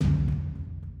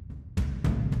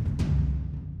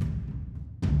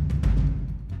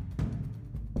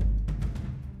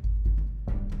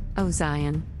O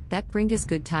Zion, that bringest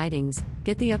good tidings,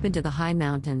 get thee up into the high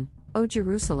mountain. O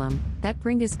Jerusalem, that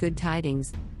bringest good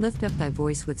tidings, lift up thy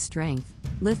voice with strength,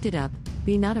 lift it up,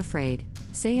 be not afraid.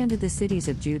 Say unto the cities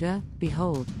of Judah,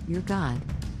 Behold, your God.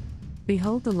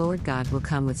 Behold, the Lord God will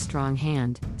come with strong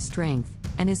hand, strength,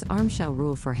 and his arm shall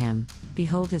rule for him.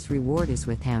 Behold, his reward is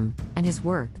with him, and his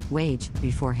work, wage,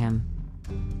 before him.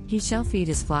 He shall feed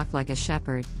his flock like a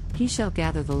shepherd, he shall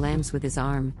gather the lambs with his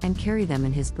arm, and carry them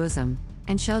in his bosom,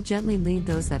 and shall gently lead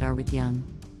those that are with young.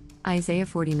 Isaiah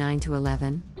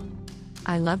 49-11.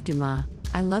 I love Dumas,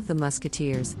 I love the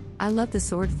musketeers, I love the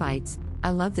sword fights,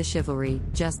 I love the chivalry,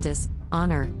 justice,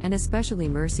 honor, and especially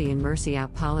mercy and mercy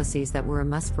out policies that were a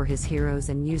must for his heroes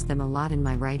and used them a lot in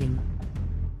my writing.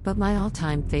 But my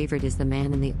all-time favorite is The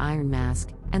Man in the Iron Mask,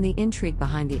 and the intrigue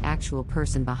behind the actual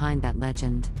person behind that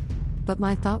legend. But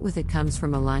my thought with it comes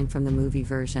from a line from the movie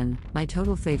version. My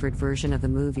total favorite version of the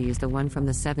movie is the one from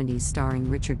the 70s starring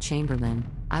Richard Chamberlain.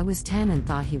 I was 10 and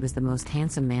thought he was the most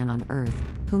handsome man on earth,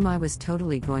 whom I was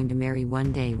totally going to marry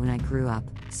one day when I grew up,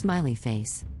 smiley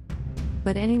face.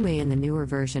 But anyway, in the newer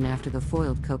version, after the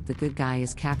foiled cope, the good guy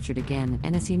is captured again,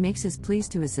 and as he makes his pleas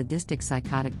to his sadistic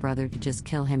psychotic brother to just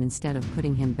kill him instead of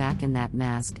putting him back in that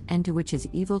mask, and to which his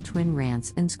evil twin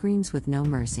rants and screams with no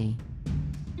mercy.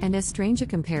 And as strange a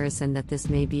comparison that this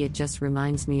may be, it just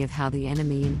reminds me of how the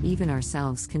enemy and even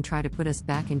ourselves can try to put us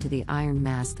back into the iron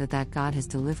mask that God has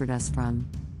delivered us from.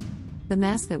 The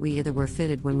mask that we either were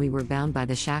fitted when we were bound by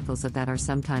the shackles of that are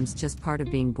sometimes just part of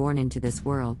being born into this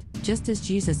world, just as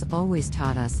Jesus always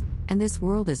taught us, and this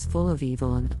world is full of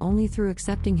evil, and only through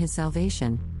accepting his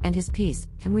salvation and his peace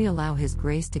can we allow his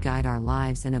grace to guide our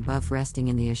lives, and above resting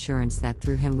in the assurance that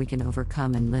through him we can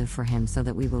overcome and live for him so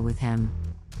that we will with him.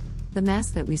 The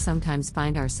mask that we sometimes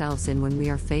find ourselves in when we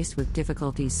are faced with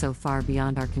difficulties so far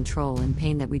beyond our control and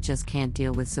pain that we just can't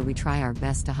deal with, so we try our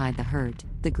best to hide the hurt,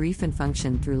 the grief, and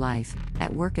function through life,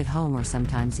 at work, at home, or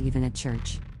sometimes even at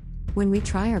church. When we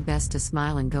try our best to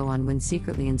smile and go on, when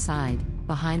secretly inside,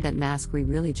 behind that mask, we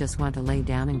really just want to lay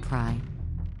down and cry.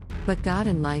 But God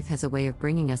in life has a way of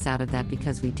bringing us out of that,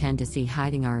 because we tend to see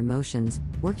hiding our emotions,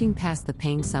 working past the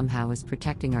pain somehow, as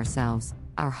protecting ourselves,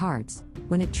 our hearts,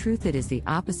 when in truth it is the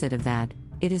opposite of that.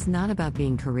 It is not about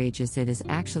being courageous, it is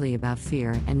actually about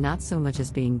fear, and not so much as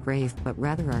being brave, but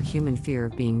rather our human fear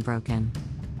of being broken.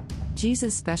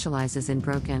 Jesus specializes in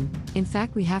broken. In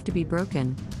fact, we have to be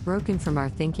broken from our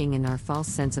thinking and our false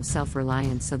sense of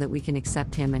self-reliance, so that we can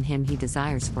accept him and him he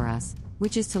desires for us,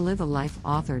 which is to live a life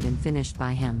authored and finished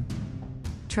by him.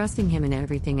 Trusting him in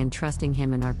everything, and trusting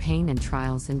him in our pain and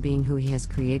trials, and being who he has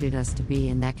created us to be,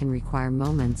 and that can require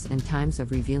moments and times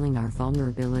of revealing our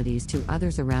vulnerabilities to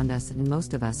others around us, and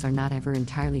most of us are not ever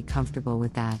entirely comfortable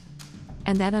with that.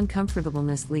 And that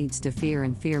uncomfortableness leads to fear,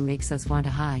 and fear makes us want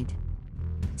to hide.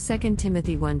 2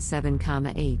 Timothy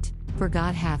 1:7-8, For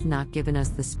God hath not given us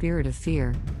the spirit of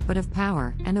fear, but of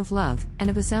power, and of love, and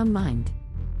of a sound mind.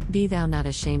 Be thou not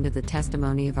ashamed of the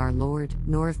testimony of our Lord,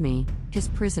 nor of me, his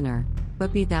prisoner,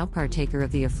 but be thou partaker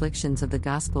of the afflictions of the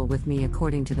gospel with me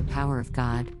according to the power of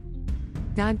God.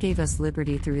 God gave us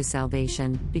liberty through his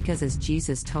salvation, because as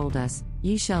Jesus told us,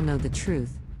 ye shall know the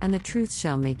truth, and the truth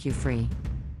shall make you free.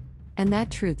 And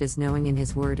that truth is knowing in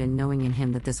his word, and knowing in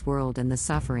him that this world and the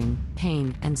suffering,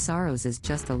 pain, and sorrows is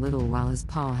just a little while, as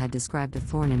Paul had described, a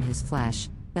thorn in his flesh,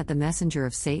 that the messenger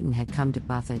of Satan had come to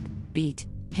buffet, beat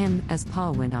him, as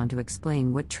Paul went on to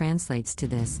explain what translates to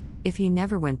this: if he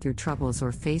never went through troubles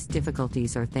or faced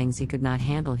difficulties or things he could not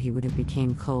handle, he would have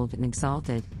become cold and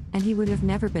exalted, and he would have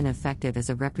never been effective as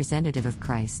a representative of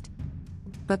Christ.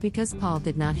 But because Paul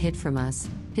did not hide from us,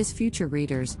 his future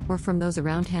readers, or from those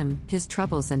around him, his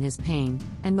troubles and his pain,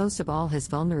 and most of all his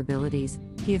vulnerabilities,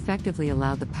 he effectively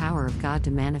allowed the power of God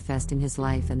to manifest in his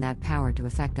life, and that power to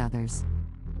affect others.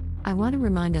 I want to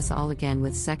remind us all again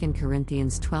with 2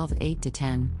 Corinthians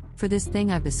 12:8-10, For this thing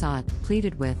I besought,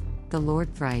 pleaded with, the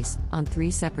Lord thrice, on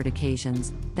 3 separate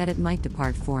occasions, that it might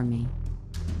depart from me.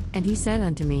 And he said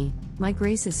unto me, My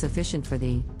grace is sufficient for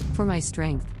thee, for my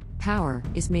strength, power,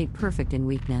 is made perfect in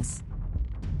weakness.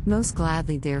 Most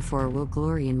gladly therefore will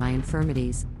glory in my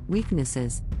infirmities,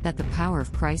 weaknesses, that the power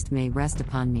of Christ may rest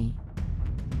upon me.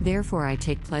 Therefore I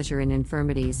take pleasure in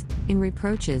infirmities, in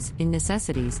reproaches, in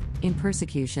necessities, in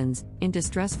persecutions, in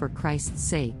distress for Christ's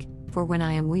sake, for when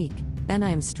I am weak, then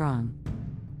I am strong.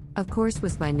 Of course,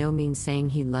 was by no means saying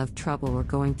he loved trouble or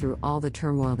going through all the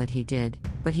turmoil that he did,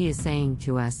 but he is saying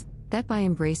to us that by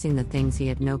embracing the things he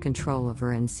had no control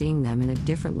over and seeing them in a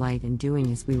different light and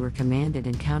doing as we were commanded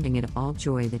and counting it all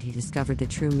joy, that he discovered the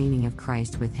true meaning of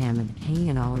Christ with him, and he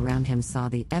and all around him saw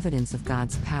the evidence of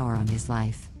God's power on his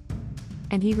life.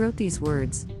 And he wrote these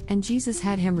words, and Jesus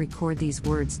had him record these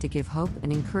words to give hope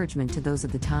and encouragement to those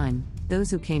of the time,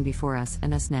 those who came before us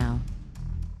and us now.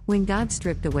 When God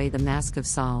stripped away the mask of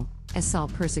Saul, as Saul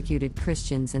persecuted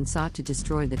Christians and sought to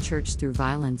destroy the church through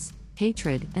violence,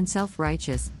 hatred, and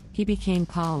self-righteous, he became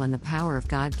Paul, and the power of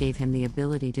God gave him the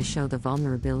ability to show the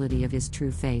vulnerability of his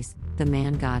true face, the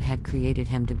man God had created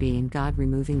him to be, and God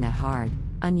removing that hard,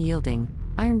 unyielding,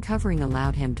 iron covering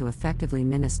allowed him to effectively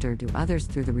minister to others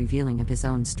through the revealing of his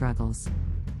own struggles.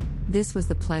 This was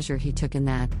the pleasure he took in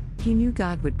that. He knew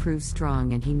God would prove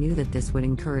strong, and he knew that this would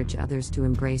encourage others to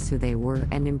embrace who they were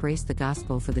and embrace the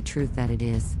gospel for the truth that it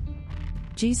is.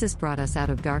 Jesus brought us out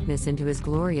of darkness into his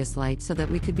glorious light so that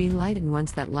we could be light, and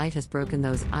once that light has broken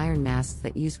those iron masks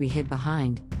that we hid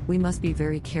behind, we must be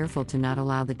very careful to not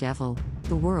allow the devil,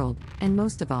 the world, and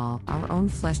most of all, our own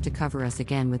flesh to cover us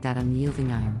again with that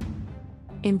unyielding iron.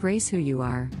 Embrace who you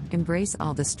are, embrace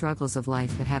all the struggles of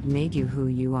life that have made you who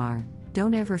you are.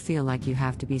 Don't ever feel like you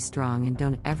have to be strong, and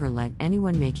don't ever let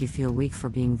anyone make you feel weak for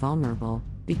being vulnerable,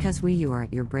 because you are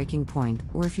at your breaking point,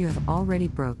 or if you have already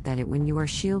broke that, when you are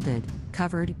shielded,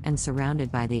 covered, and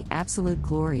surrounded by the absolute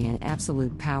glory and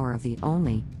absolute power of the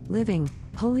only, living,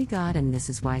 holy God. And this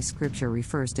is why Scripture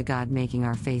refers to God making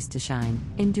our face to shine.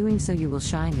 In doing so you will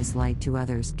shine his light to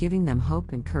others, giving them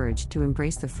hope and courage to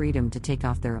embrace the freedom to take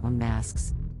off their own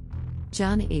masks.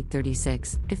 John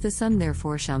 8:36, If the Son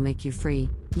therefore shall make you free,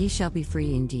 ye shall be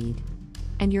free indeed.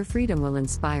 And your freedom will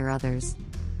inspire others.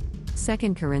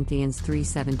 2 Corinthians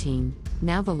 3:17,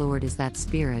 Now the Lord is that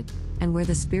Spirit, and where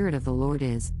the Spirit of the Lord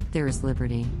is, there is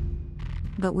liberty.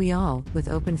 But we all, with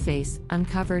open face,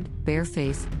 uncovered, bare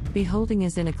face, beholding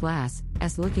as in a glass,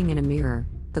 as looking in a mirror,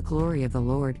 the glory of the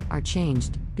Lord, are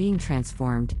changed, being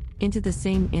transformed, into the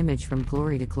same image from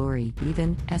glory to glory,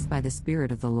 even as by the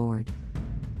Spirit of the Lord.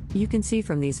 You can see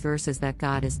from these verses that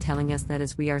God is telling us that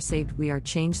as we are saved, we are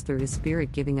changed through his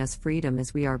Spirit, giving us freedom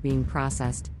as we are being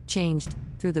processed, changed,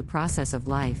 through the process of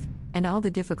life, and all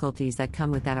the difficulties that come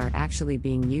with that are actually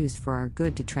being used for our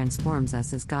good to transform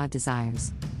us as God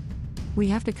desires. We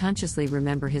have to consciously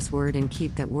remember his word and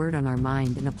keep that word on our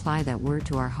mind and apply that word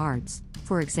to our hearts.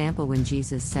 For example, when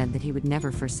Jesus said that he would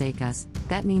never forsake us,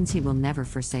 that means he will never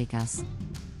forsake us.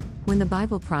 When the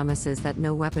Bible promises that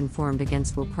no weapon formed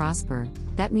against will prosper,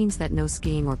 that means that no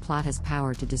scheme or plot has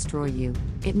power to destroy you.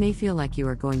 It may feel like you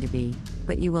are going to be,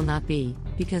 but you will not be,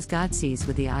 because God sees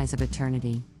with the eyes of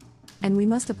eternity. And we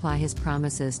must apply his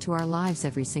promises to our lives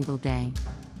every single day.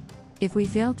 If we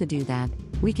fail to do that,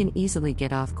 we can easily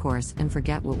get off course and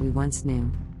forget what we once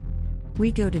knew.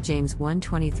 We go to James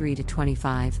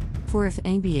 1:23-25, For if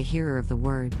any be a hearer of the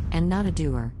word, and not a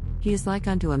doer, he is like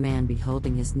unto a man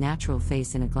beholding his natural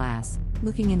face in a glass,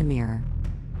 looking in a mirror.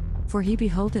 For he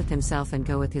beholdeth himself and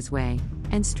goeth his way,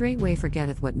 and straightway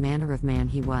forgetteth what manner of man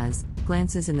he was,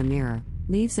 glances in the mirror,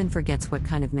 leaves and forgets what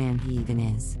kind of man he even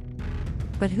is.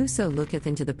 But whoso looketh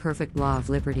into the perfect law of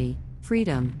liberty,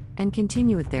 freedom, and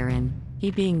continueth therein,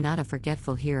 he being not a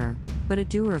forgetful hearer, but a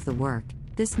doer of the work,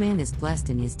 this man is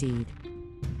blessed in his deed.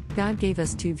 God gave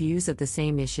us two views of the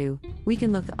same issue. We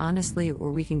can look honestly,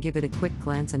 or we can give it a quick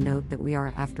glance and note that we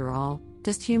are, after all,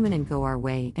 just human and go our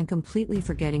way, and completely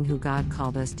forgetting who God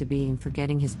called us to be and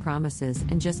forgetting his promises,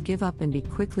 and just give up and be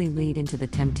quickly lead into the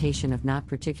temptation of not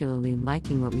particularly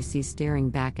liking what we see staring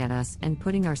back at us and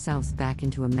putting ourselves back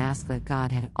into a mask that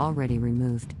God had already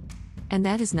removed. And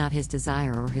that is not his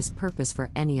desire or his purpose for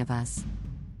any of us.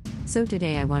 So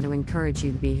today I want to encourage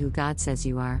you to be who God says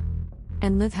you are.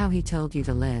 And live how he told you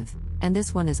to live. And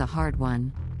this one is a hard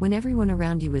one. When everyone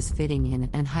around you is fitting in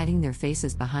and hiding their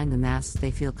faces behind the masks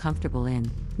they feel comfortable in,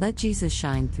 let Jesus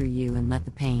shine through you and let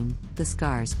the pain, the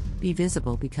scars, be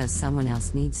visible because someone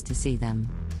else needs to see them.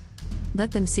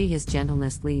 Let them see his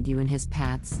gentleness lead you in his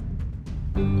paths.